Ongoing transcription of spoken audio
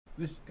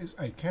This is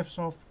a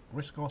KevSoft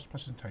RISC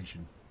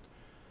presentation.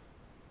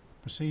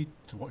 Proceed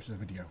to watch the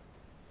video.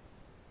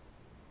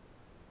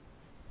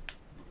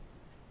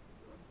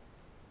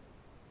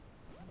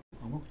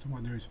 And welcome to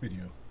my newest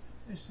video.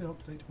 This is an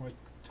update to my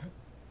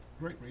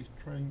Great Race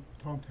Train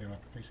Timetable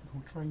application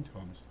called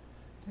TrainTimes.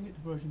 Taking it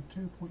to version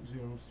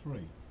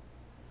 2.03.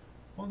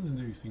 One of the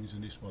new things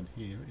in this one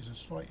here is a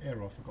slight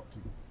error I forgot to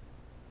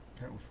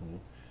account for.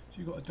 So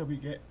you've got a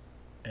wget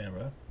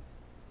error,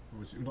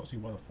 which is not seen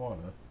by the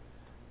filer,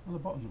 on the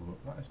bottom of the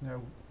book. That is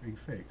now being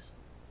fixed.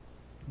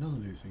 Another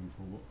new thing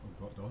for what I've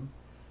got done,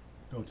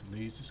 go to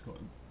these, just got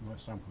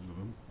nice samples of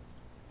them,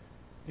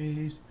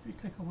 is if you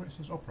click on where it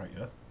says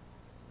operator,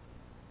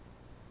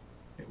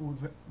 it will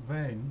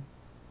then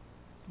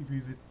give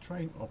you the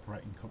train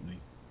operating company.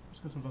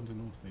 Let's go to London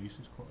North East.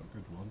 It's quite a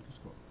good one, it's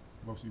got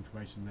most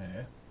information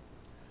there.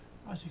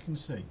 As you can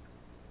see,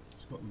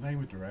 it's got the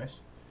name, address.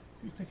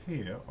 If you click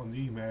here on the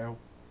email,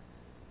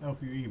 that'll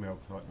be your email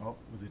client up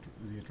with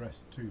the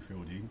address to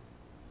filled in.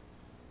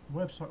 The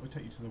website will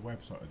take you to the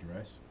website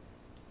address.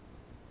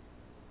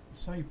 The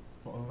save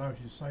button allows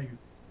you to save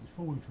the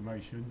full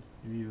information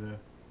in either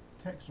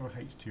text or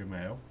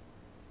HTML.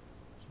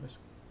 So let's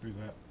do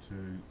that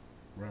to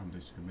round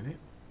disk a minute.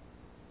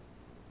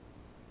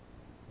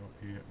 Go up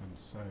here and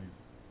save, and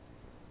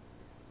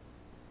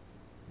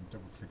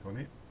double click on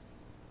it.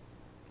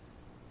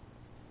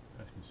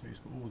 As you can see, it's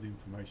got all the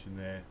information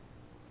there,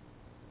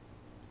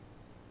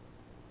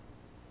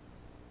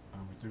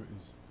 and we'll do it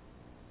as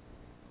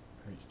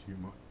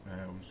HTML.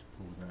 We'll just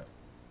call that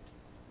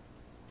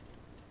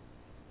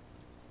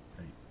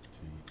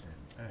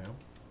HTML.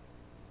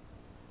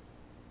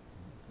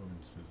 Go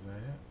into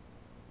there.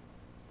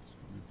 It's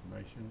got the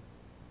information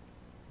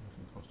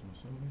from customer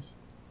service.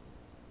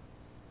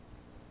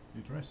 The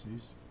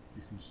addresses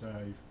you can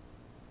save.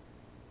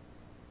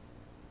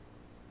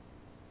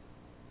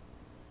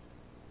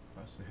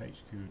 That's the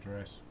HQ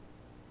address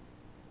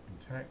in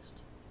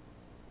text.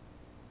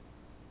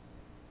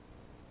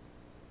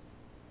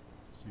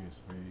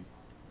 CSV.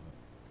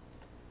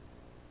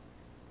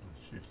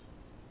 Shift.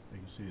 You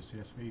can see a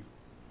CSV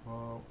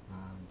file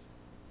and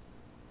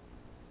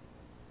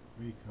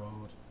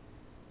vCard,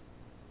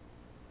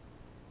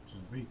 which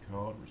is a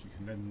vCard which you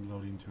can then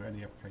load into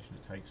any application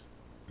that takes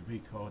the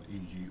vCard,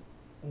 e.g.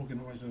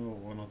 Organizer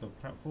or on other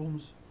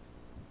platforms.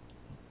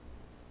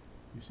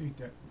 You see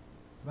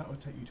that will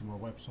take you to my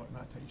website, and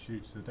that takes you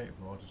to the data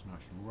provider's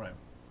National Rail.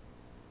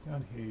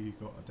 Down here you've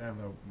got a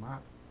download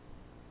map.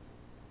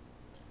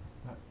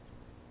 That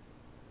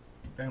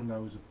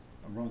downloads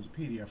and runs a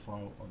PDF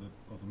file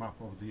of the map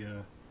of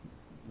the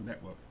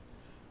network.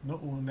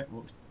 Not all the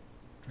networks,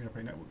 train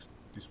operating networks,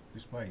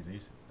 display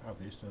this,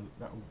 so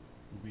that will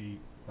be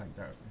blanked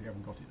out if you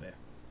haven't got it there.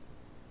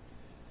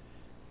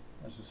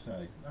 As I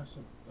say, that's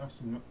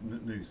a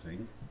new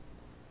thing.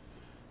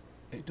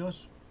 It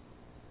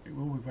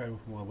will be available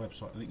from my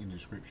website, link in the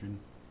description,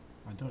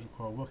 and does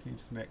require working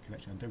internet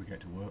connection and wget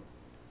to work.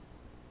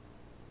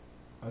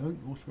 I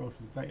don't also go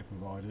to the data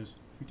providers.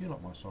 If you do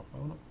like my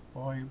software, why not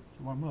buy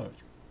my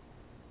merch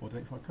or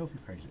donate to my Ko-fi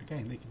page?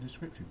 Again, link in the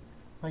description.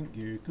 Thank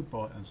you,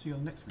 goodbye, and see you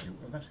on the next video.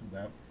 Well, that's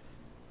about.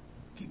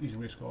 Keep using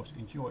RISC,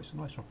 enjoy, it's a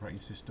nice operating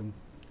system.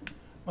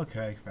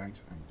 Okay,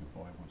 thanks, and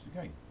goodbye once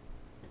again.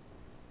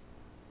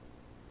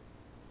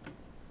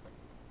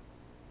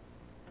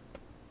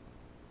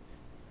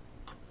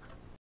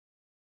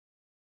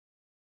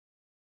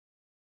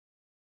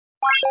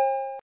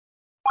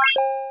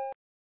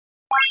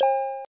 What?